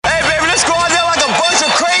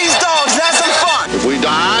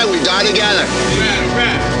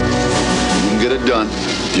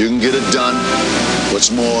What's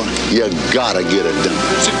more, you gotta get it done.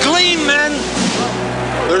 There's a gleam, men.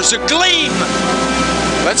 There's a gleam.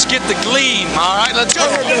 Let's get the gleam, all right? Let's go.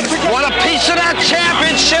 Want a piece of that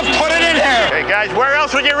championship? Put it in here. Hey, guys, where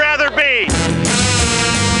else would you rather be?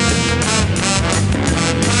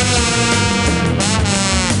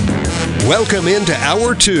 Welcome into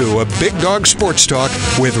Hour 2 of Big Dog Sports Talk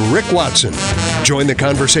with Rick Watson. Join the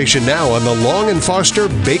conversation now on the Long and Foster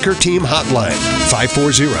Baker Team Hotline,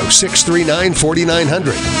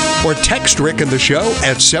 540-639-4900. Or text Rick and the show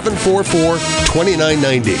at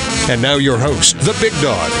 744-2990. And now your host, the Big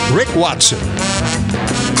Dog, Rick Watson.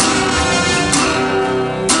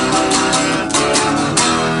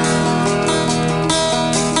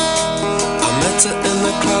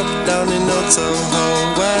 Down in Old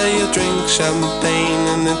Soho, where you drink champagne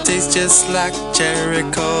and it tastes just like cherry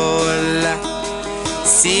cola.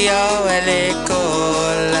 C-O-L-A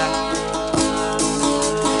cola.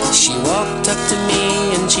 She walked up to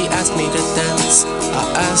me and she asked me to dance.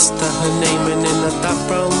 I asked her her name and in a dark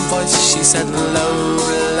brown voice she said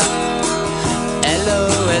Lola.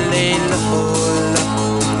 L-O-L-A Lola.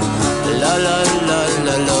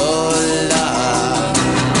 La-la-la-la-la-la.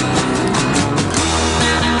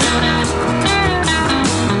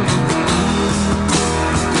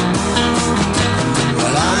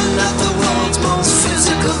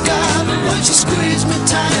 When she squeezed me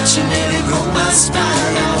tight, she nearly broke my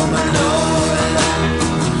spine. Oh, my Lola,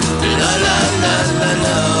 la la la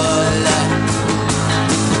la la.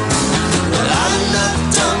 Well, I'm not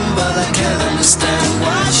dumb, but I can't understand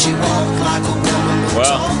why she walked like a woman but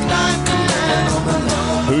talked like a man. Oh, my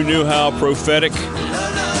Lola. Who knew how prophetic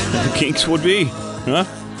the Kinks would be, huh?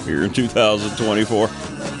 Here in 2024.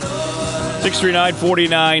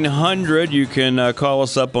 639-4900. You can call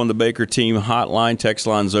us up on the Baker Team hotline. Text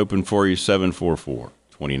line's open for you,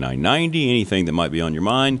 744-2990. Anything that might be on your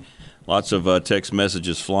mind. Lots of text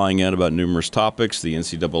messages flying out about numerous topics, the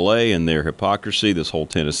NCAA and their hypocrisy, this whole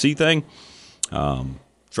Tennessee thing.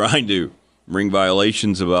 Trying to bring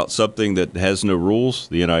violations about something that has no rules,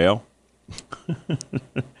 the NIL.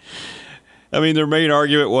 I mean, their main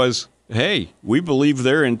argument was, hey, we believe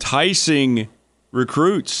they're enticing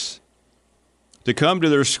recruits to come to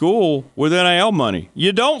their school with NIL money.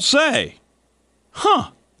 You don't say. Huh.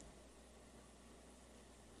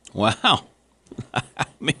 Wow. I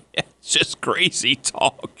mean, it's just crazy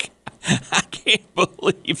talk. I can't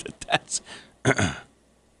believe that that's... All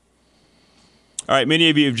right, many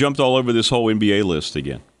of you have jumped all over this whole NBA list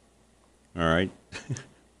again. All right.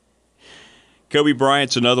 Kobe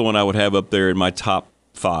Bryant's another one I would have up there in my top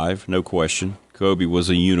 5, no question. Kobe was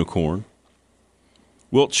a unicorn.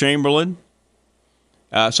 Wilt Chamberlain.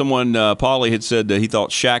 Paulie had said that he thought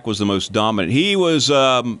Shaq was the most dominant. He was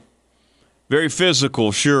very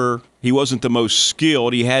physical, sure. He wasn't the most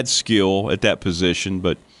skilled. He had skill at that position,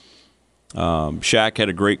 but Shaq had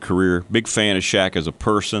a great career. Big fan of Shaq as a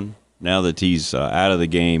person. Now that he's out of the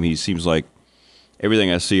game, he seems like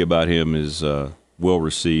everything I see about him is well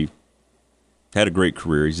received. Had a great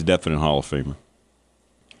career. He's a definite Hall of Famer.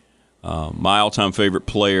 My all-time favorite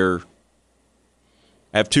player,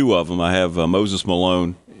 I have 2 of them. I have Moses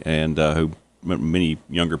Malone, and who many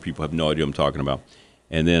younger people have no idea what I'm talking about.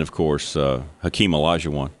 And then, of course, Hakeem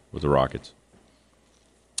Olajuwon with the Rockets.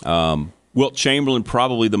 Wilt Chamberlain,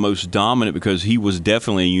 probably the most dominant because he was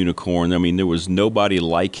definitely a unicorn. I mean, there was nobody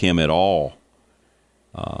like him at all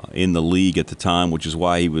in the league at the time, which is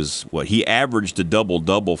why he averaged a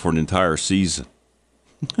double-double for an entire season.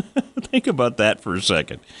 Think about that for a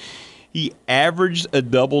second. He averaged a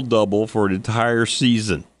double-double for an entire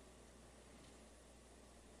season.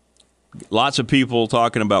 Lots of people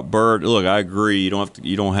talking about Bird. Look, I agree. You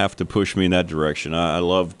don't have to push me in that direction. I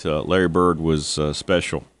loved Larry Bird was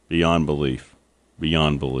special beyond belief,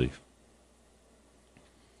 beyond belief.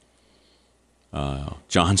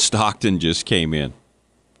 John Stockton just came in.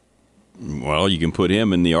 Well, you can put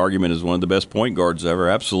him in the argument as one of the best point guards ever.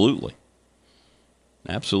 Absolutely,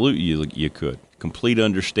 absolutely, you could. Complete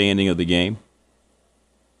understanding of the game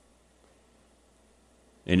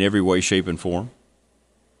in every way, shape, and form.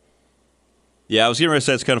 Yeah, I was getting ready to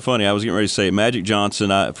say, it's kind of funny. I was getting ready to say Magic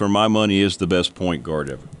Johnson, for my money, is the best point guard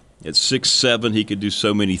ever. At 6'7", he could do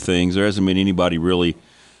so many things. There hasn't been anybody really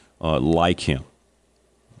like him.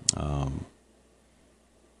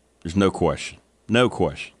 There's no question. No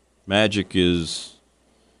question. Magic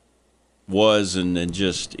was and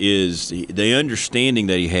just is. The understanding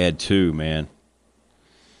that he had, too, man.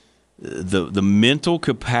 The mental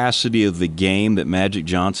capacity of the game that Magic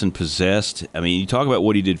Johnson possessed. I mean, you talk about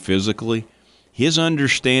what he did physically. His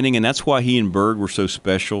understanding, and that's why he and Bird were so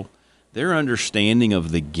special, their understanding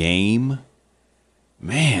of the game,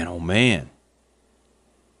 man, oh man,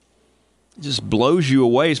 just blows you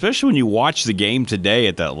away, especially when you watch the game today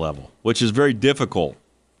at that level, which is very difficult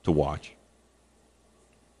to watch.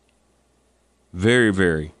 Very,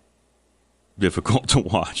 very difficult to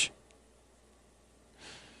watch.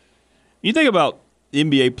 You think about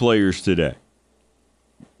NBA players today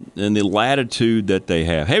and the latitude that they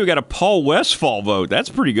have. Hey, we got a Paul Westphal vote. That's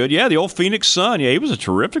pretty good. Yeah, the old Phoenix Sun. Yeah, he was a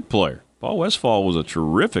terrific player. Paul Westphal was a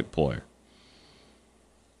terrific player.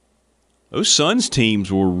 Those Suns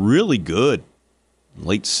teams were really good.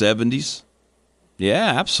 Late 70s.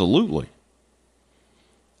 Yeah, absolutely.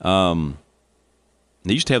 They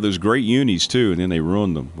used to have those great unis, too, and then they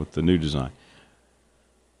ruined them with the new design.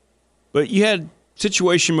 But you had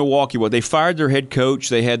situation in Milwaukee where they fired their head coach.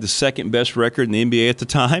 They had the second best record in the NBA at the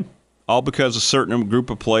time, all because a certain group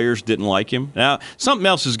of players didn't like him. Now, something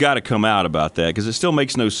else has got to come out about that because it still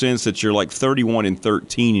makes no sense that you're like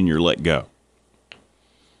 31-13 and you're let go.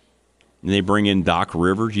 And they bring in Doc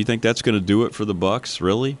Rivers. You think that's going to do it for the Bucks?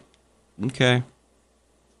 Really? Okay.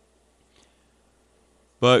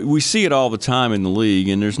 But we see it all the time in the league,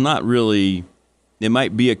 and there's not really – it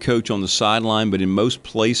might be a coach on the sideline, but in most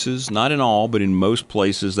places, not in all, but in most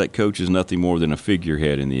places, that coach is nothing more than a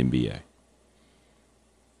figurehead in the NBA.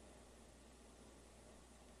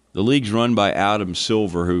 The league's run by Adam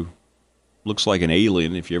Silver, who looks like an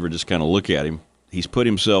alien if you ever just kind of look at him. He's put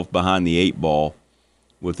himself behind the eight ball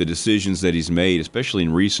with the decisions that he's made, especially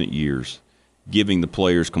in recent years, giving the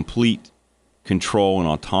players complete control and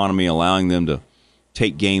autonomy, allowing them to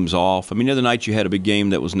take games off. I mean, the other night you had a big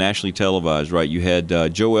game that was nationally televised, right? You had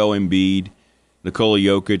Joel Embiid, Nikola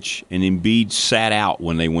Jokic, and Embiid sat out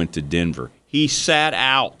when they went to Denver. He sat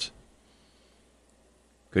out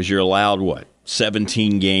because you're allowed,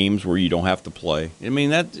 17 games where you don't have to play. I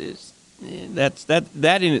mean, that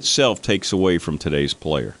in itself takes away from today's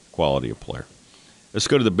player, quality of player. Let's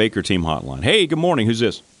go to the Baker team hotline. Hey, good morning. Who's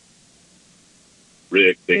this?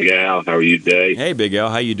 Rick, Big Al, how are you today? Hey, Big Al.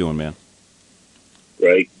 How you doing, man?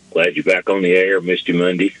 Great. Glad you're back on the air. Missed you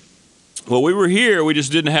Monday. Well, we were here. We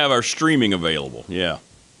just didn't have our streaming available. Yeah.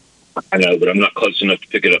 I know, but I'm not close enough to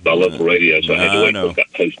pick it up by local radio, so I had to wait until it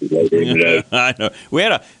got posted later in the day. I know.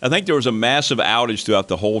 I think there was a massive outage throughout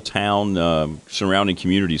the whole town, surrounding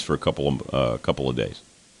communities for a couple of days.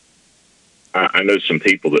 I know some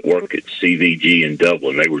people that work at CVG in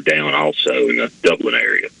Dublin. They were down also in the Dublin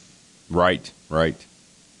area. Right.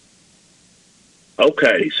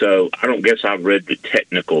 Okay, so I don't guess I've read the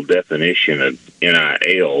technical definition of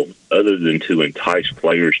NIL other than to entice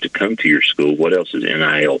players to come to your school. What else is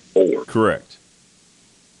NIL for? Correct.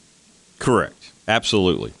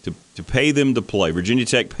 Absolutely. To pay them to play. Virginia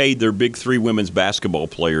Tech paid their big three women's basketball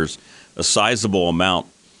players a sizable amount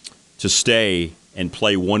to stay and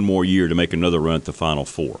play one more year to make another run at the Final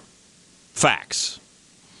Four. Facts.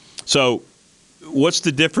 So what's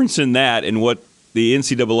the difference in that and what the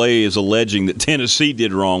NCAA is alleging that Tennessee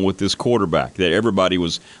did wrong with this quarterback that everybody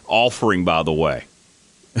was offering, by the way,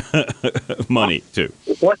 money to?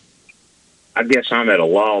 What? I guess I'm at a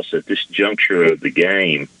loss at this juncture of the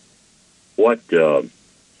game. What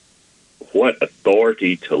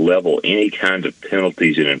authority to level any kind of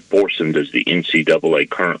penalties and enforce them does the NCAA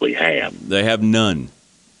currently have? They have none.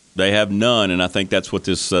 And I think that's what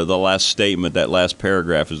this the last statement, that last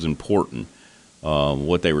paragraph is important.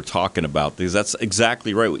 What they were talking about, because that's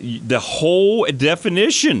exactly right. The whole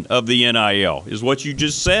definition of the NIL is what you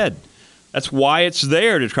just said. That's why it's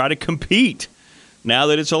there, to try to compete now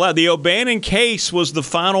that it's allowed. The O'Bannon case was the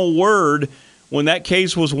final word. When that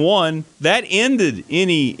case was won, that ended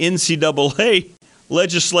any NCAA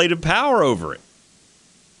legislative power over it.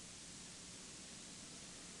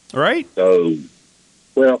 Right? So,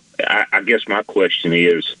 well, I guess my question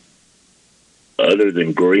is, other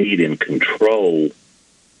than greed and control,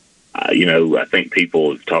 I think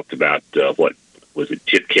people have talked about what was it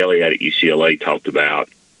Chip Kelly out at UCLA talked about,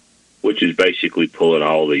 which is basically pulling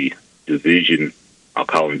all the division, I'll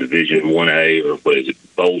call them Division 1A or what is it,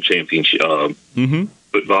 bowl championship,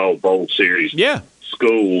 football bowl series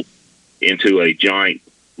school into a giant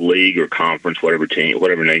league or conference, whatever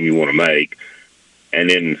name you want to make, and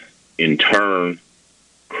then in turn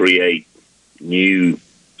create new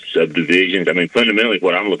subdivisions. I mean, fundamentally,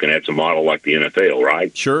 what I'm looking at is a model like the NFL,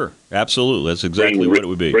 right? Sure, absolutely. That's exactly what it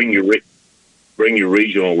would be. Bring your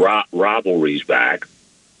regional rivalries back.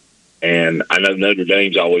 And I know Notre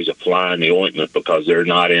Dame's always a fly in the ointment because they're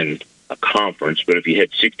not in a conference. But if you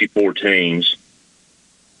had 64 teams,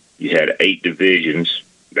 you had 8 divisions.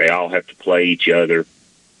 They all have to play each other,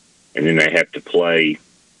 and then they have to play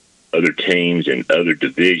other teams in other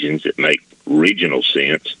divisions that make regional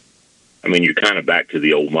sense. I mean, you're kind of back to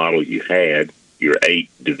the old model you had your 8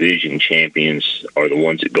 division champions are the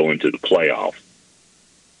ones that go into the playoff.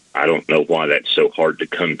 I don't know why that's so hard to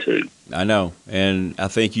come to. I know, and I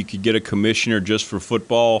think you could get a commissioner just for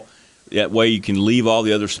football. That way you can leave all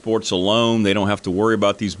the other sports alone. They don't have to worry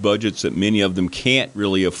about these budgets that many of them can't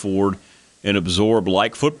really afford and absorb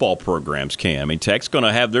like football programs can. I mean, Tech's going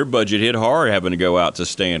to have their budget hit hard having to go out to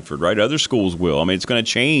Stanford, right? Other schools will. I mean, it's going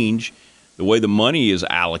to change the way the money is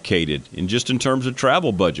allocated and just in terms of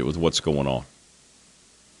travel budget with what's going on.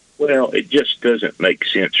 Well, it just doesn't make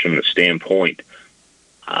sense from the standpoint.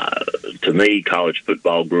 To me, college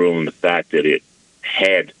football grew on the fact that it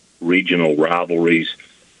had regional rivalries,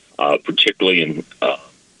 particularly in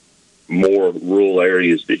more rural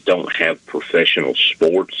areas that don't have professional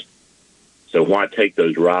sports. So why take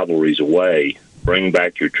those rivalries away, bring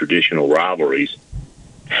back your traditional rivalries,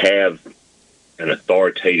 have an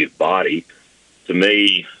authoritative body? To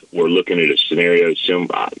me, we're looking at a scenario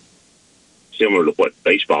similar to what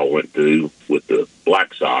baseball went through with the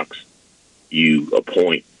Black Sox. You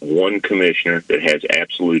appoint one commissioner that has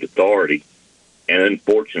absolute authority, and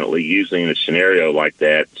unfortunately, usually in a scenario like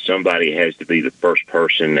that, somebody has to be the first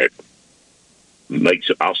person that makes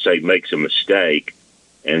a mistake,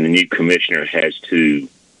 and the new commissioner has to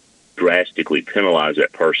drastically penalize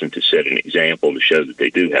that person to set an example to show that they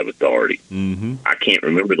do have authority. Mm-hmm. I can't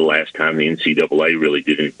remember the last time the NCAA really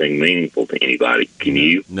did anything meaningful to anybody. Can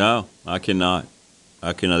you? No, I cannot.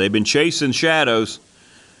 They've been chasing shadows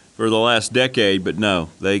for the last decade, but no,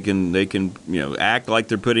 they can act like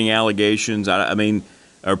they're putting allegations.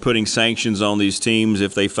 Are putting sanctions on these teams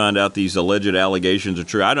if they find out these alleged allegations are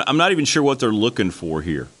true. I'm not even sure what they're looking for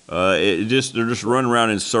here. They're just running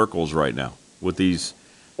around in circles right now with these.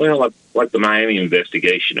 Well, like the Miami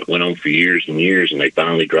investigation, it went on for years and years, and they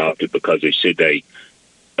finally dropped it because they said they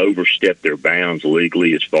overstepped their bounds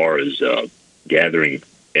legally as far as gathering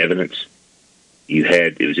evidence.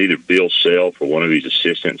 It was either Bill Self or one of his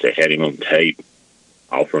assistants that had him on tape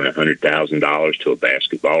offering $100,000 to a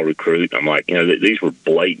basketball recruit. I'm like, these were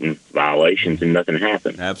blatant violations and nothing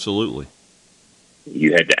happened. Absolutely.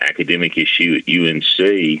 You had the academic issue at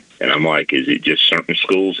UNC, and I'm like, is it just certain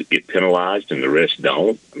schools that get penalized and the rest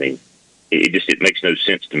don't? I mean, it makes no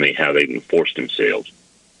sense to me how they've enforced themselves.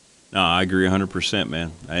 No, I agree 100%,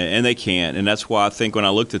 man. And they can't. And that's why I think when I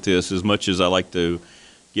looked at this, as much as I like to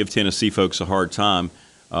give Tennessee folks a hard time,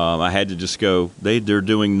 I had to just go, they're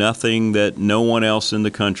doing nothing that no one else in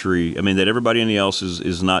the country, that everybody else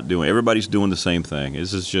is not doing. Everybody's doing the same thing.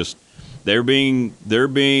 This is just, they're being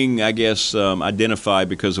I guess, identified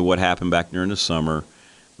because of what happened back during the summer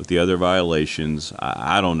with the other violations.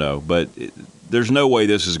 I don't know, but there's no way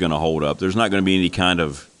this is going to hold up. There's not going to be any kind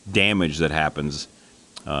of damage that happens.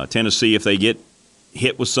 Tennessee, if they get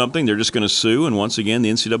hit with something, they're just going to sue, and once again, the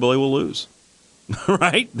NCAA will lose.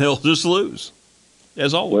 Right? They'll just lose,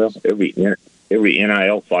 as always. Well, every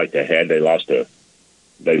NIL fight they had, they lost, I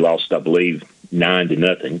believe,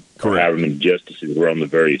 9-0. Correct. However many justices were on the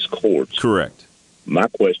various courts. Correct. My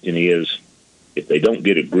question is, if they don't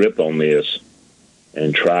get a grip on this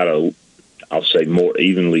and try to, I'll say, more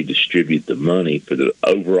evenly distribute the money for the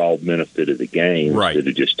overall benefit of the game, right, instead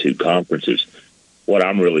of just two conferences, what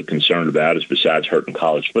I'm really concerned about is, besides hurting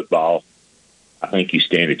college football, I think you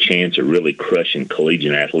stand a chance of really crushing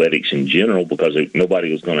collegiate athletics in general, because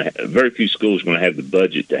very few schools are going to have the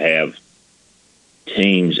budget to have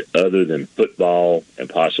teams other than football and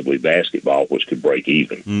possibly basketball, which could break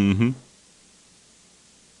even. Mm-hmm.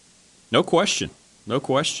 No question.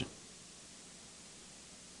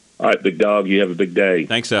 All right, big dog, you have a big day.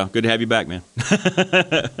 Thanks, Al. Good to have you back, man.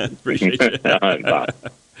 Appreciate you. All right, bye.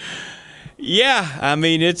 Yeah,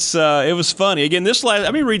 it was funny. Again,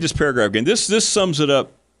 let me read this paragraph again. This sums it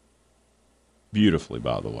up beautifully,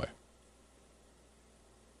 by the way.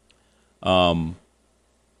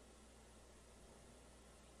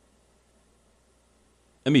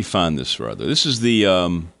 Let me find this rather. This is the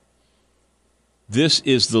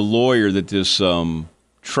lawyer that this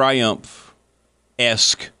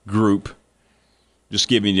Triumph-esque group, just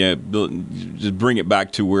bring it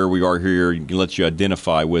back to where we are here and let you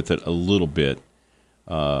identify with it a little bit,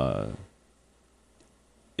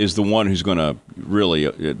 is the one who's going to really,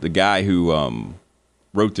 the guy who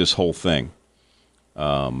wrote this whole thing,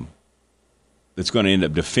 that's going to end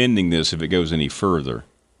up defending this if it goes any further.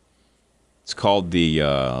 It's called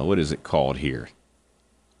what is it called here?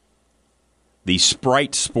 The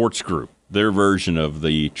Sprite Sports Group, their version of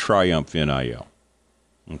the Triumph NIL.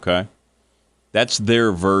 Okay? That's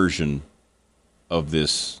their version of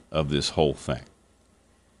this whole thing.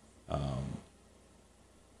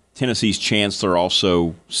 Tennessee's chancellor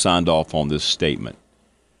also signed off on this statement.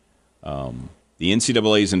 The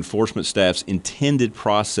NCAA's enforcement staff's intended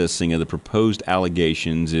processing of the proposed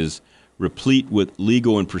allegations is replete with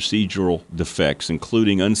legal and procedural defects,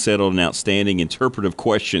 including unsettled and outstanding interpretive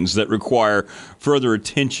questions that require further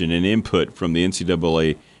attention and input from the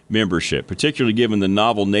NCAA membership, particularly given the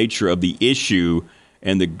novel nature of the issue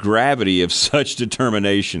and the gravity of such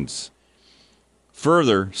determinations.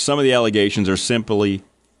 Further, some of the allegations are simply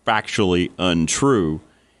factually untrue.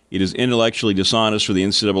 It is intellectually dishonest for the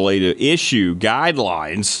NCAA to issue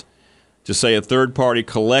guidelines to say a third-party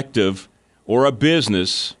collective or a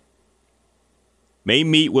business may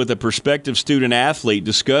meet with a prospective student-athlete,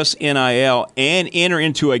 discuss NIL, and enter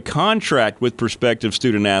into a contract with prospective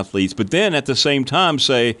student-athletes, but then at the same time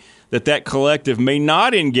say that that collective may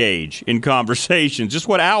not engage in conversations, just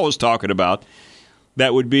what Al was talking about,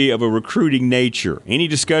 that would be of a recruiting nature. Any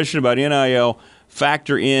discussion about NIL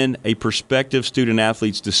factor in a prospective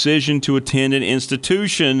student-athlete's decision to attend an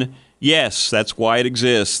institution. Yes, that's why it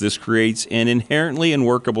exists. This creates an inherently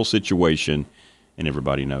unworkable situation, and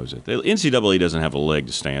everybody knows it. The NCAA doesn't have a leg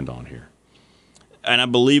to stand on here. And I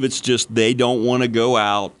believe it's just they don't want to go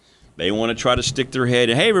out. They want to try to stick their head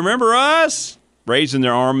in, hey, remember us? Raising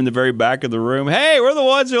their arm in the very back of the room. Hey, we're the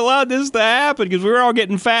ones who allowed this to happen because we were all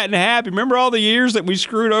getting fat and happy. Remember all the years that we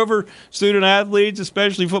screwed over student athletes,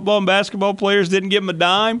 especially football and basketball players, didn't give them a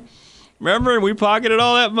dime? Remember, and we pocketed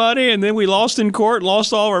all that money, and then we lost in court,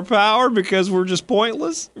 lost all our power because we're just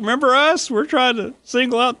pointless? Remember us? We're trying to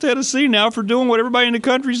single out Tennessee now for doing what everybody in the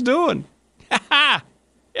country's doing. Ha-ha!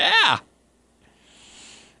 Yeah.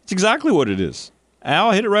 It's exactly what it is.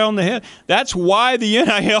 Al hit it right on the head. That's why the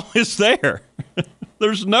NIL is there.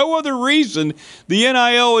 There's no other reason the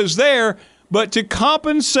NIL is there but to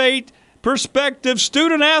compensate prospective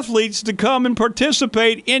student athletes to come and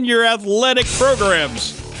participate in your athletic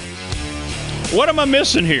programs. What am I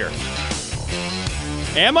missing here?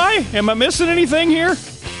 Am I? Am I missing anything here?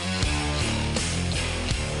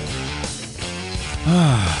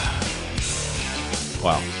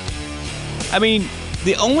 Wow. I mean,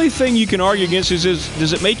 the only thing you can argue against is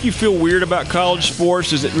does it make you feel weird about college sports?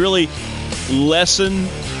 Does it really lessen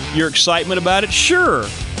your excitement about it? Sure.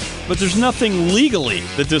 But there's nothing legally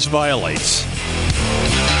that this violates.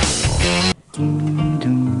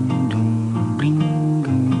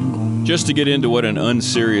 Just to get into what an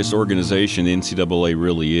unserious organization the NCAA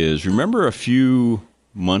really is, remember a few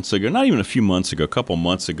months ago, not even a few months ago, a couple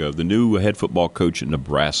months ago, the new head football coach at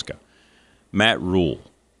Nebraska, Matt Rule,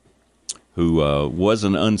 who was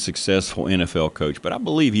an unsuccessful NFL coach, but I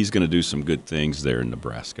believe he's going to do some good things there in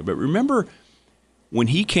Nebraska. But remember when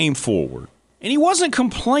he came forward, and he wasn't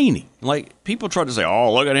complaining. Like, people tried to say,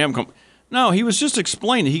 oh, look at him. No, he was just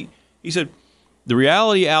explaining. He said, the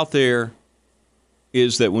reality out there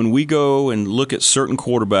is that when we go and look at certain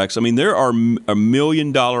quarterbacks, I mean, there are $1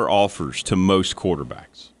 million offers to most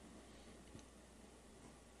quarterbacks.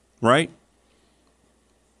 Right?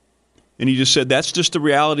 And he just said, that's just the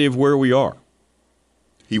reality of where we are.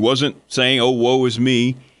 He wasn't saying, oh, woe is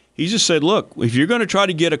me. He just said, look, if you're going to try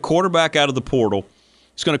to get a quarterback out of the portal,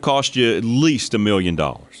 it's going to cost you at least $1 million.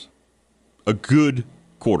 A good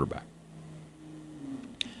quarterback.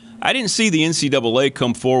 I didn't see the NCAA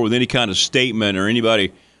come forward with any kind of statement or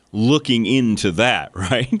anybody looking into that,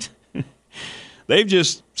 right? They've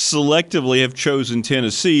just selectively have chosen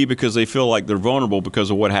Tennessee because they feel like they're vulnerable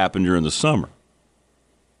because of what happened during the summer.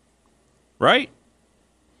 Right?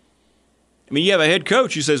 I mean, you have a head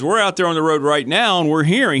coach who says, we're out there on the road right now and we're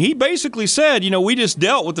hearing. He basically said, we just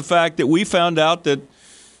dealt with the fact that we found out that,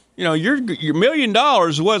 your $1 million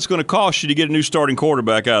is what it's going to cost you to get a new starting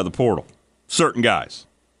quarterback out of the portal. Certain guys.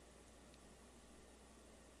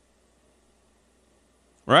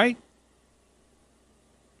 Right?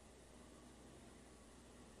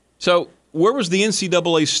 So where was the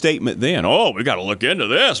NCAA statement then? Oh, we got to look into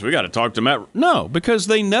this. We got to talk to Matt. No, because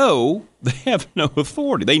they know they have no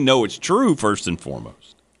authority. They know it's true, first and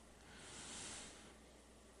foremost.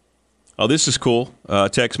 Oh, this is cool.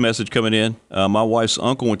 Text message coming in. My wife's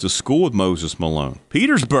uncle went to school with Moses Malone.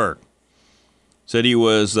 Petersburg. Said he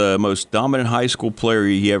was the most dominant high school player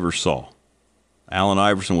he ever saw. Allen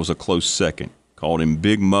Iverson was a close second. Called him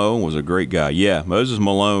Big Mo, was a great guy. Yeah, Moses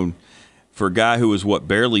Malone, for a guy who was,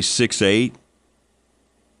 barely 6'8",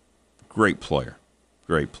 great player.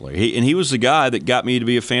 Great player. He was the guy that got me to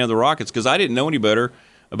be a fan of the Rockets because I didn't know any better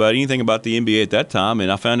about anything about the NBA at that time,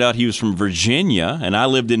 and I found out he was from Virginia, and I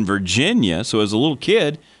lived in Virginia, so as a little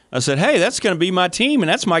kid, I said, hey, that's going to be my team, and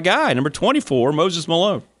that's my guy, number 24, Moses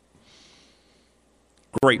Malone.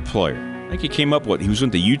 Great player. I think he came up he was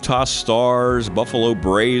with the Utah Stars, Buffalo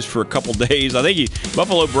Braves for a couple days. I think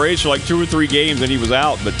Buffalo Braves for like 2 or 3 games, and he was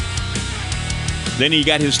out, but Then he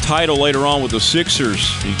got his title later on with the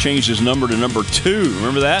Sixers. He changed his number to number 2.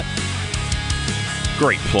 Remember that?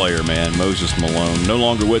 Great player, man. Moses Malone. No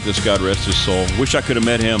longer with us, God rest his soul. Wish I could have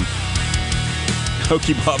met him.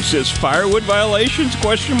 Hokey Bob says, firewood violations?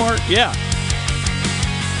 Question mark? Yeah.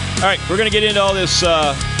 All right, we're going to get into all this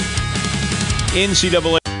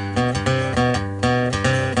NCAA.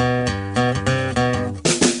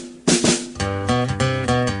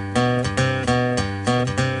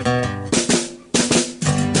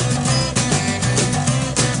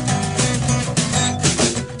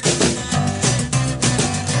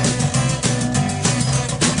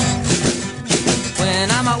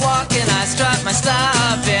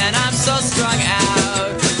 Stuff and I'm so strung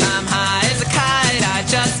out. I'm high as a kite. I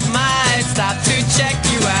just might stop to check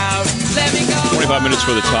you out. Let me go. 25 minutes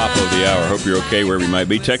for the top of the hour. Hope you're okay wherever you might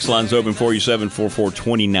be. Text line's open for you,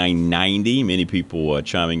 744-2990. Many people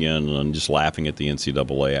chiming in and just laughing at the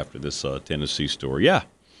NCAA after this Tennessee story. Yeah,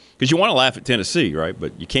 because you want to laugh at Tennessee, right?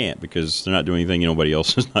 But you can't because they're not doing anything nobody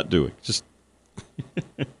else is not doing. Just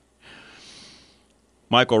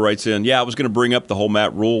Michael writes in, yeah, I was going to bring up the whole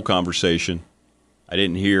Matt Rule conversation. I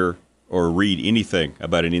didn't hear or read anything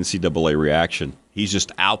about an NCAA reaction. He's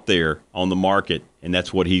just out there on the market, and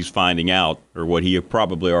that's what he's finding out, or what he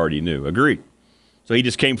probably already knew. Agreed. So he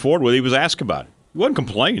just came forward with it. He was asked about it. He wasn't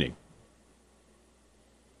complaining.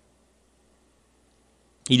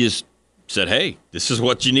 He just said, hey, this is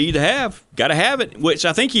what you need to have. Got to have it, which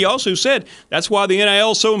I think he also said that's why the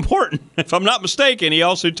NIL is so important. If I'm not mistaken, he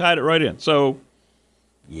also tied it right in. So,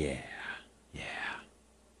 yeah.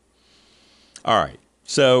 All right.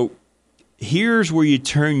 So here's where you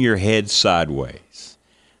turn your head sideways.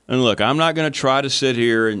 And look, I'm not going to try to sit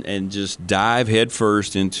here and just dive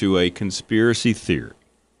headfirst into a conspiracy theory.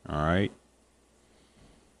 All right?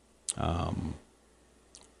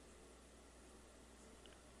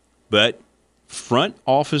 But Front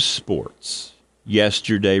Office Sports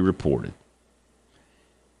yesterday reported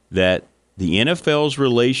that the NFL's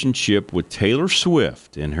relationship with Taylor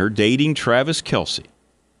Swift and her dating Travis Kelce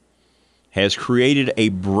has created a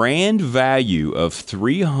brand value of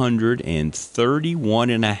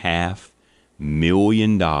 $331.5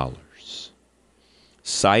 million,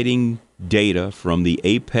 citing data from the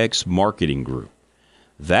Apex Marketing Group.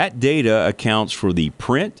 That data accounts for the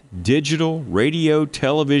print, digital, radio,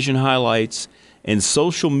 television highlights, and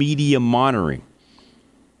social media monitoring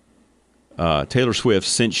Taylor Swift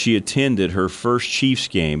since she attended her first Chiefs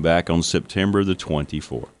game back on September the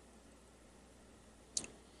 24th.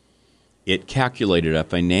 It calculated a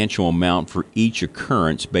financial amount for each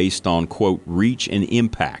occurrence based on, quote, reach and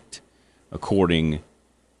impact, according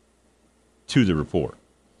to the report.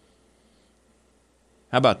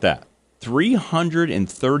 How about that?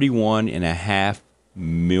 $331.5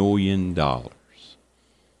 million.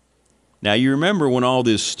 Now, you remember when all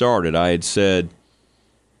this started, I had said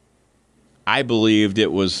I believed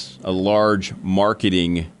it was a large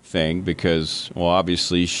marketing thing because, well,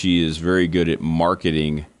 obviously she is very good at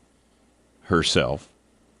marketing herself,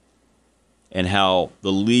 and how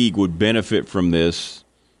the league would benefit from this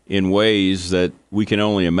in ways that we can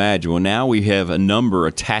only imagine. Well, now we have a number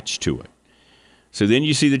attached to it. So then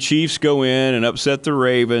you see the Chiefs go in and upset the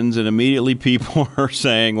Ravens, and immediately people are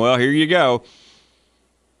saying, well, here you go.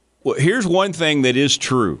 Well, here's one thing that is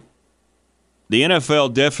true. The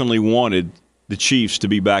NFL definitely wanted the Chiefs to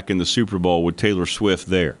be back in the Super Bowl with Taylor Swift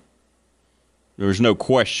there. There's no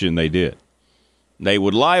question they did. They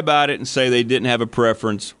would lie about it and say they didn't have a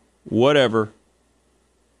preference, whatever.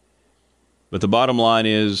 But the bottom line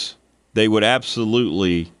is they would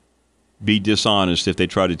absolutely be dishonest if they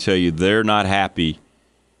try to tell you they're not happy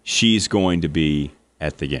she's going to be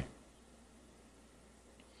at the game.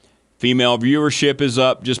 Female viewership is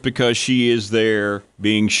up just because she is there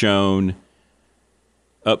being shown,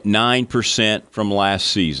 up 9% from last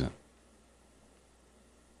season.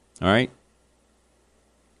 All right?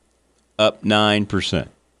 Up 9%.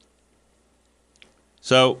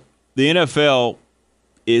 So the NFL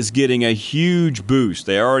is getting a huge boost.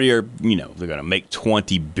 They already are, they're going to make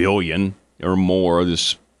 $20 billion or more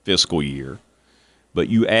this fiscal year. But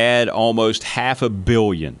you add almost $500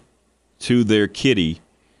 million to their kitty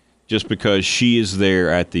just because she is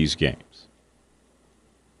there at these games.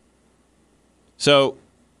 So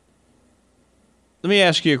let me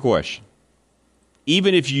ask you a question.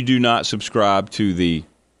 Even if you do not subscribe to the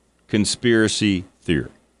conspiracy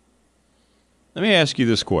theory, let me ask you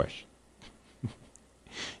this question.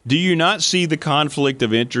 Do you not see the conflict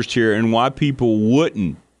of interest here and why people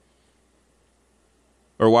wouldn't,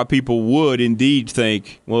 or why people would indeed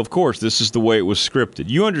think, well, of course, this is the way it was scripted?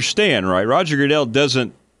 You understand, right? Roger Goodell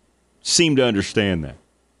doesn't seem to understand that.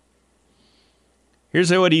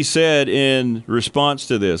 Here's what he said in response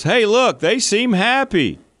to this. Hey, look, they seem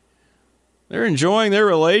happy. They're enjoying their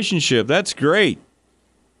relationship. That's great.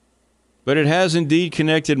 But it has indeed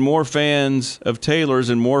connected more fans of Taylor's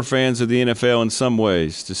and more fans of the NFL in some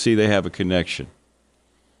ways to see they have a connection.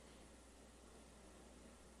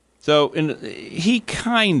 So he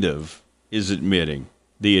kind of is admitting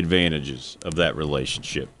the advantages of that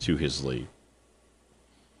relationship to his league.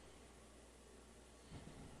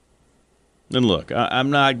 And look,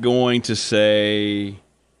 I'm not going to say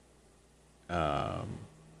that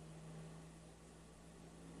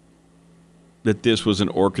this was an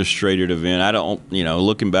orchestrated event. I don't,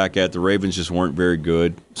 looking back at it, the Ravens just weren't very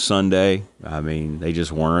good Sunday. I mean, they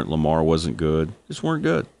just weren't. Lamar wasn't good. Just weren't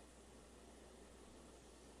good.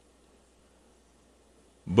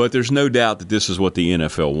 But there's no doubt that this is what the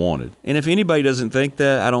NFL wanted. And if anybody doesn't think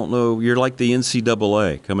that, I don't know. You're like the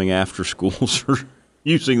NCAA coming after schools for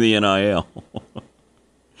using the NIL.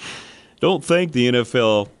 Don't think the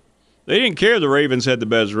NFL... They didn't care the Ravens had the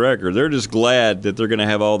best record. They're just glad that they're going to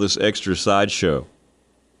have all this extra sideshow.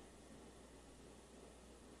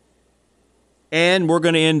 And we're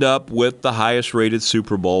going to end up with the highest-rated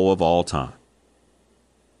Super Bowl of all time.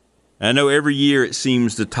 I know every year it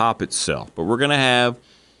seems to top itself, but we're going to have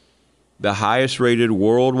the highest-rated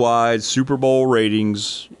worldwide Super Bowl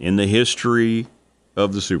ratings in the history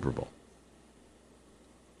of the Super Bowl.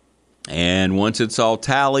 And once it's all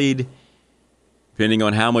tallied, depending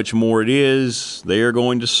on how much more it is, they are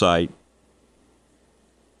going to cite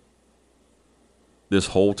this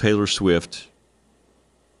whole Taylor Swift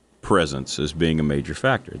presence as being a major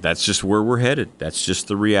factor. That's just where we're headed. That's just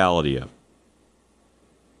the reality of it.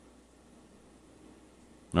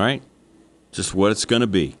 All right? Just what it's going to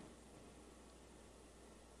be.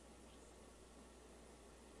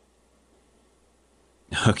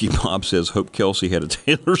 Hooky Bob says, hope Kelsey had a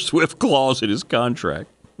Taylor Swift clause in his contract.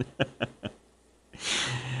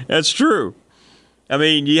 That's true. I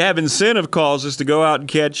mean, you have incentive clauses to go out and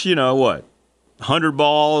catch, 100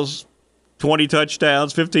 balls, 20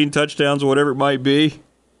 touchdowns, 15 touchdowns, or whatever it might be.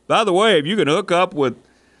 By the way, if you can hook up with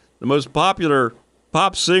the most popular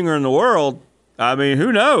pop singer in the world, I mean,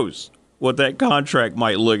 who knows what that contract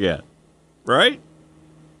might look at, right?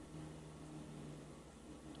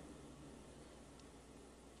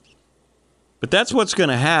 But that's what's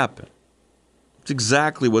going to happen. It's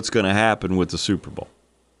exactly what's going to happen with the Super Bowl.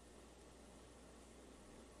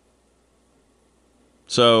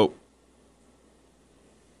 So,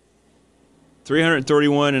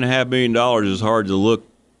 $331.5 million is hard to look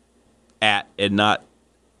at and not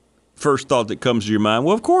first thought that comes to your mind.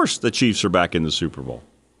 Well, of course the Chiefs are back in the Super Bowl.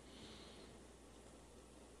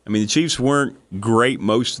 I mean, the Chiefs weren't great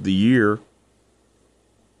most of the year.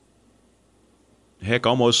 Heck,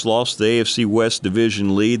 almost lost the AFC West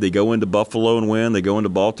division lead. They go into Buffalo and win. They go into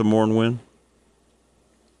Baltimore and win.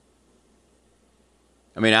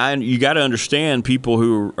 I mean, you got to understand people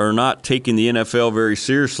who are not taking the NFL very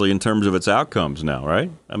seriously in terms of its outcomes now,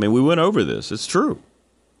 right? I mean, we went over this. It's true.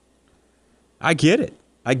 I get it.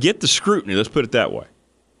 I get the scrutiny. Let's put it that way.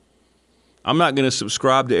 I'm not going to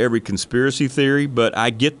subscribe to every conspiracy theory, but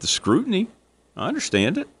I get the scrutiny. I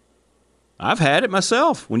understand it. I've had it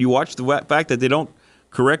myself. When you watch the fact that they don't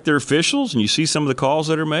correct their officials and you see some of the calls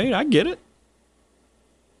that are made, I get it.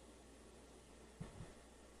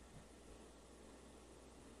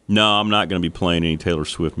 No, I'm not going to be playing any Taylor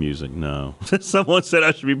Swift music, no. Someone said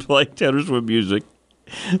I should be playing Taylor Swift music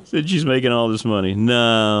since she's making all this money.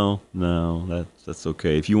 No, that's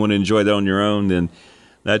okay. If you want to enjoy that on your own, then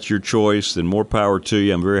that's your choice, then more power to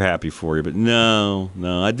you. I'm very happy for you. But no,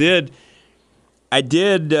 I did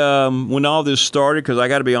when all this started, because I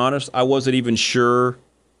got to be honest, I wasn't even sure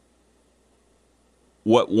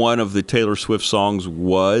what one of the Taylor Swift songs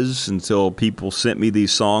was until people sent me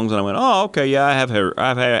these songs, and I went, "Oh, okay, yeah, I have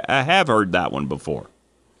heard that one before."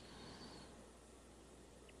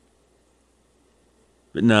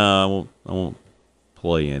 But no, I won't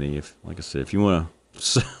play any. Like I said, if you want to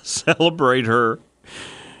celebrate her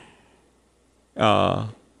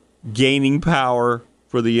gaining power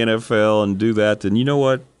for the NFL and do that, then you know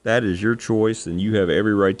what? That is your choice, and you have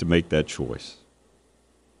every right to make that choice.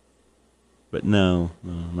 But no,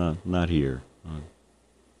 not here.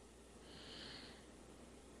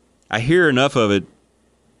 I hear enough of it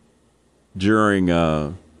during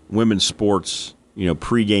women's sports,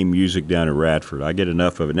 pregame music down at Radford. I get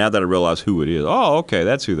enough of it now that I realize who it is. Oh, okay,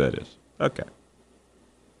 that's who that is. Okay.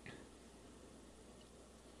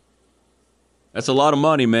 That's a lot of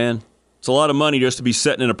money, man. It's a lot of money just to be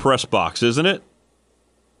sitting in a press box, isn't it?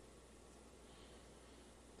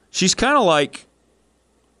 She's kind of like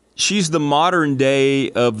she's the modern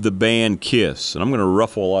day of the band Kiss, and I'm going to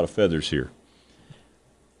ruffle a lot of feathers here.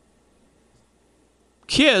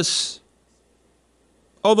 Kiss,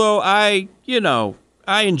 although I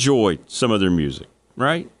enjoyed some of their music,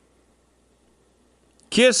 right?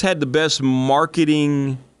 Kiss had the best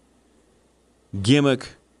marketing gimmick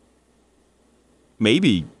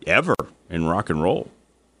maybe ever in rock and roll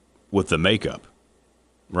with the makeup,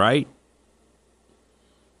 right?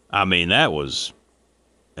 I mean, that was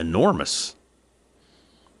enormous.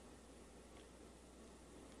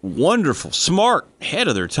 Wonderful, smart, ahead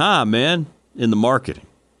of their time, man, in the marketing.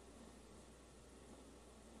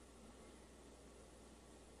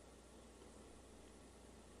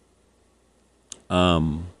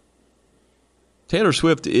 Taylor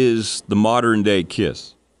Swift is the modern day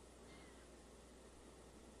Kiss.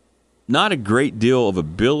 Not a great deal of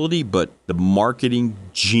ability, but the marketing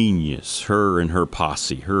genius. Her and her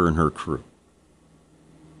posse, her and her crew.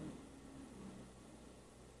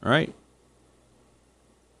 All right?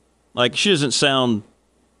 Like, she doesn't sound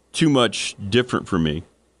too much different from me.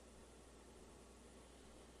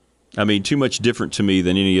 I mean, too much different to me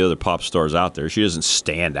than any other pop stars out there. She doesn't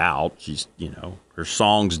stand out. She's, her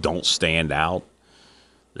songs don't stand out.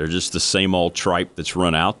 They're just the same old tripe that's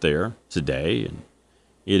run out there today, and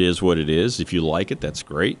it is what it is. If you like it, that's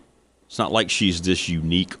great. It's not like she's this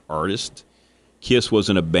unique artist. Kiss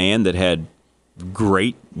wasn't a band that had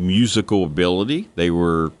great musical ability. They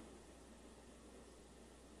were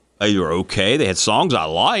okay. They had songs I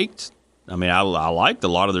liked. I mean, I liked a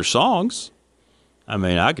lot of their songs. I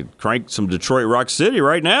mean, I could crank some Detroit Rock City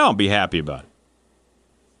right now and be happy about it.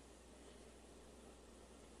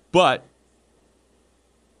 But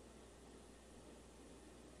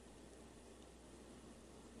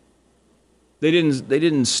they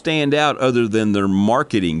didn't stand out other than their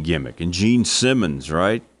marketing gimmick. And Gene Simmons,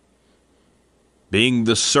 right? Being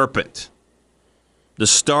the serpent, the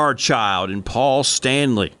star child, and Paul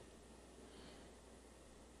Stanley.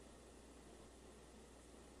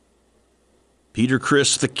 Peter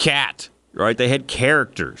Criss the cat, right? They had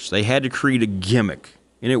characters. They had to create a gimmick,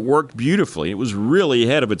 and it worked beautifully. It was really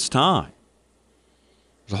ahead of its time.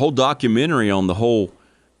 There's a whole documentary on the whole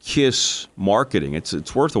Kiss marketing.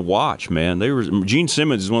 It's worth a watch, man. Gene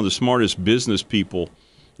Simmons is one of the smartest business people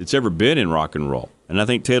that's ever been in rock and roll, and I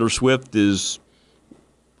think Taylor Swift is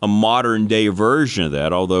a modern day version of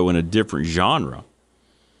that, although in a different genre.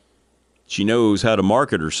 She knows how to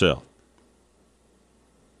market herself.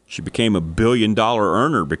 She became $1 billion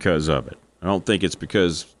earner because of it. I don't think it's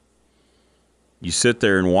because you sit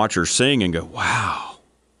there and watch her sing and go, wow,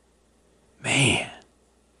 man,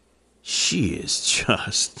 she is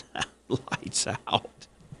just lights out.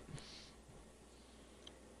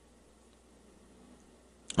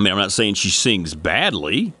 I mean, I'm not saying she sings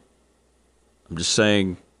badly. I'm just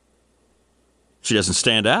saying she doesn't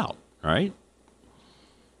stand out, right?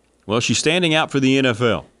 Well, she's standing out for the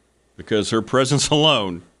NFL because her presence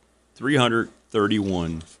alone,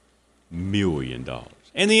 $331 million.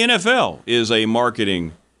 And the NFL is a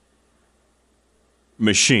marketing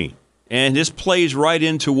machine. And this plays right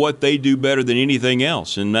into what they do better than anything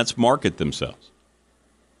else, and that's market themselves.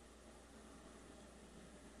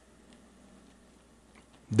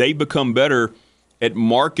 They become better at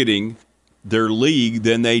marketing their league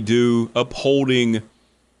than they do upholding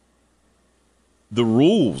the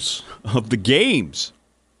rules of the games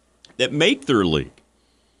that make their league,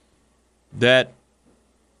 that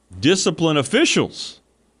discipline officials.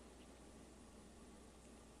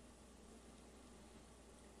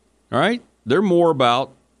 All right? They're more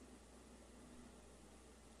about,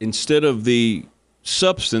 instead of the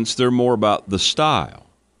substance, they're more about the style.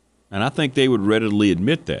 And I think they would readily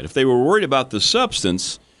admit that. If they were worried about the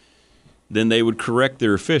substance, then they would correct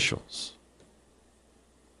their officials.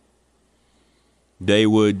 They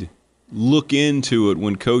would look into it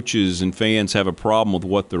when coaches and fans have a problem with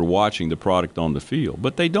what they're watching, the product on the field.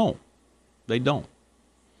 But they don't. They don't.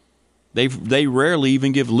 They rarely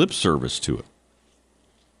even give lip service to it.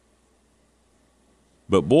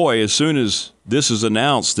 But boy, as soon as this is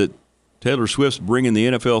announced that Taylor Swift's bringing the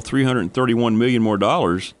NFL $331 million more,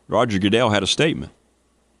 Roger Goodell had a statement.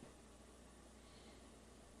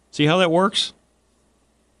 See how that works?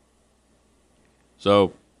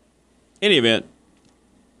 So, in any event,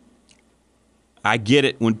 I get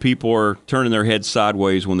it when people are turning their heads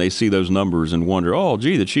sideways when they see those numbers and wonder, oh,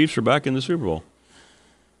 gee, the Chiefs are back in the Super Bowl.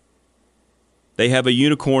 They have a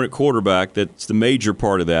unicorn at quarterback. That's the major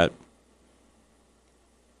part of that.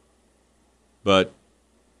 But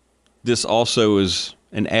this also is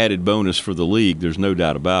an added bonus for the league. There's no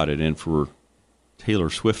doubt about it. And for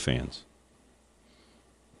Taylor Swift fans.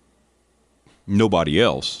 Nobody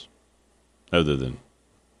else other than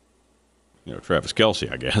Travis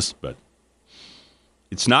Kelce, I guess. But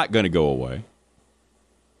it's not going to go away.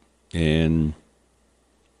 And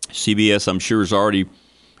CBS, I'm sure, is already,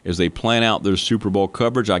 as they plan out their Super Bowl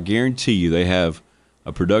coverage, I guarantee you they have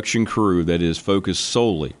a production crew that is focused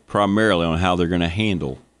solely, primarily on how they're going to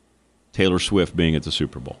handle Taylor Swift being at the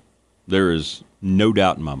Super Bowl. There is no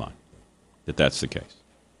doubt in my mind that that's the case.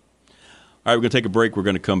 All right, we're going to take a break. We're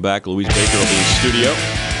going to come back. Louise Baker will be in the studio.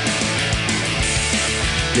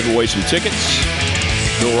 Give away some tickets.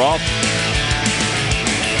 Bill Roth.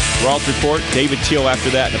 Roth Report. David Teal after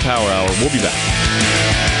that in the Power Hour. We'll be back.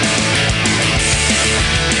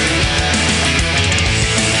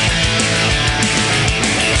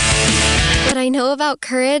 What I know about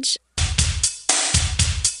courage.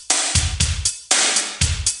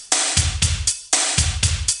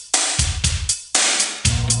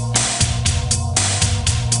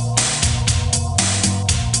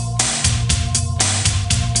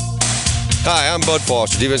 Hi, I'm Bud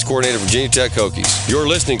Foster, defense coordinator for Virginia Tech Hokies. You're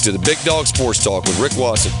listening to the Big Dog Sports Talk with Rick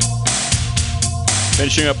Watson.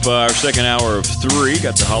 Finishing up our second hour of 3.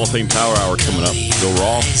 Got the Hall of Fame Power Hour coming up. Bill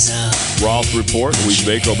Roth Report. Louise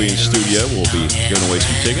Baker will be in studio. We'll be giving away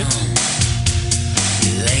some tickets.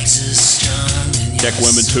 Tech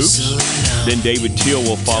Women's Hoops. Then David Teal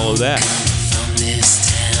will follow that.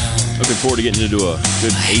 Looking forward to getting into a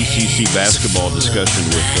good ACC basketball discussion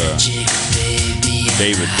with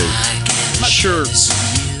David. I'm not sure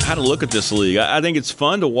how to look at this league. I think it's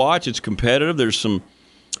fun to watch. It's competitive. There's some,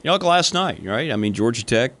 like last night, right? I mean, Georgia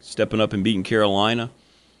Tech stepping up and beating Carolina.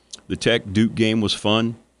 The Tech-Duke game was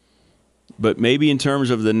fun. But maybe in terms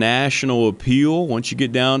of the national appeal, once you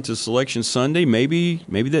get down to Selection Sunday, maybe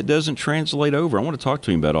that doesn't translate over. I want to talk to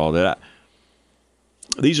him about all that.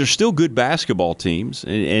 These are still good basketball teams,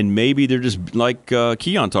 and maybe they're just, like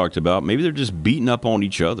Keon talked about, maybe they're just beating up on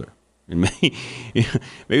each other. And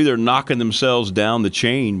maybe they're knocking themselves down the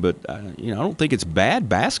chain, but I don't think it's bad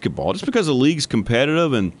basketball. Just because the league's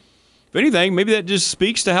competitive, and if anything, maybe that just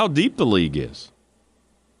speaks to how deep the league is.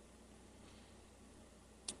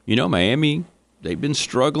 Miami, they've been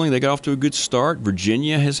struggling. They got off to a good start.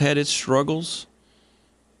 Virginia has had its struggles.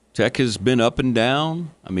 Tech has been up and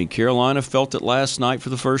down. I mean, Carolina felt it last night for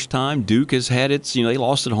the first time. Duke has had its, they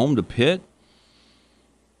lost at home to Pitt.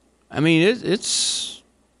 I mean, it's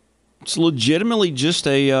legitimately just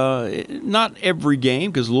not every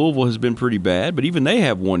game, because Louisville has been pretty bad, but even they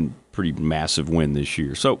have one pretty massive win this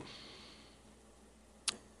year. So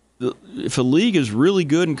if a league is really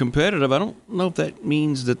good and competitive, I don't know if that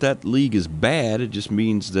means that league is bad. It just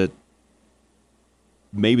means that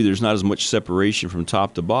maybe there's not as much separation from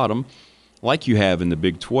top to bottom like you have in the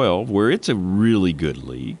Big 12, where it's a really good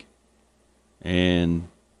league. And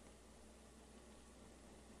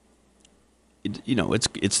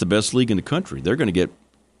it's the best league in the country. They're going to get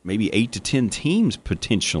maybe 8 to 10 teams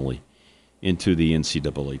potentially into the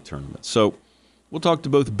NCAA tournament. So we'll talk to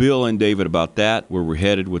both Bill and David about that, where we're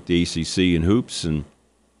headed with the ACC and hoops, and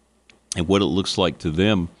what it looks like to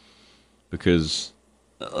them. Because,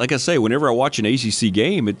 like I say, whenever I watch an ACC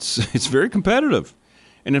game, it's very competitive.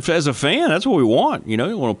 And if, as a fan, that's what we want. You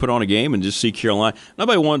want to put on a game and just see Carolina.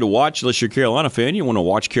 Nobody wanted to watch, unless you're a Carolina fan, you want to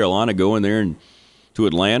watch Carolina go in there and to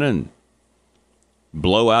Atlanta and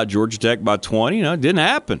blow out Georgia Tech by 20. It didn't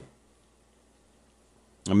happen.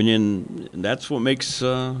 I mean, and that's what makes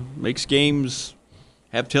games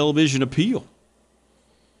have television appeal.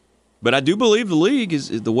 But I do believe the league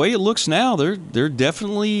is the way it looks now. They're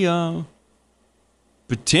definitely,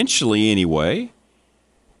 potentially anyway,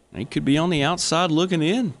 they could be on the outside looking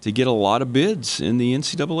in to get a lot of bids in the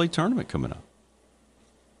NCAA tournament coming up.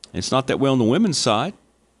 It's not that way on the women's side,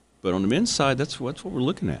 but on the men's side, that's what we're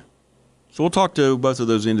looking at. So we'll talk to both of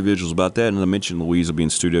those individuals about that. And I mentioned Louise will be in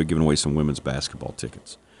studio giving away some women's basketball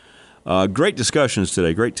tickets. Great discussions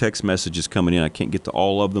today. Great text messages coming in. I can't get to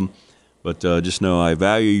all of them, but just know I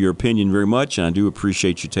value your opinion very much, and I do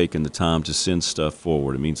appreciate you taking the time to send stuff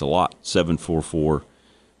forward. It means a lot.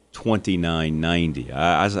 744-2990.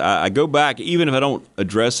 I go back, even if I don't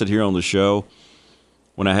address it here on the show,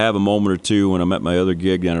 when I have a moment or two, when I'm at my other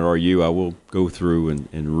gig down at RU, I will go through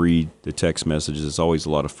and read the text messages. It's always a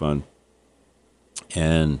lot of fun.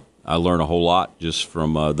 And I learn a whole lot just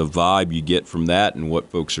from the vibe you get from that and what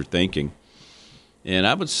folks are thinking. And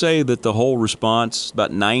I would say that the whole response,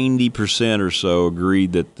 about 90% or so,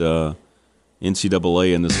 agreed that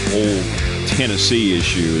NCAA and this whole Tennessee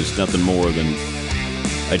issue is nothing more than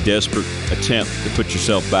a desperate attempt to put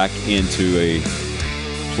yourself back into a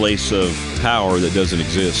place of power that doesn't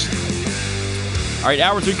exist. All right,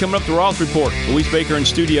 Hour 3 coming up, the Roth Report. Louise Baker in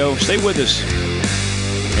studio. Stay with us.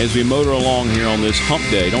 as we motor along here on this hump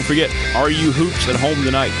day. Don't forget, RU Hoops at home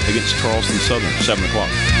tonight against Charleston Southern, 7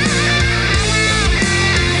 o'clock.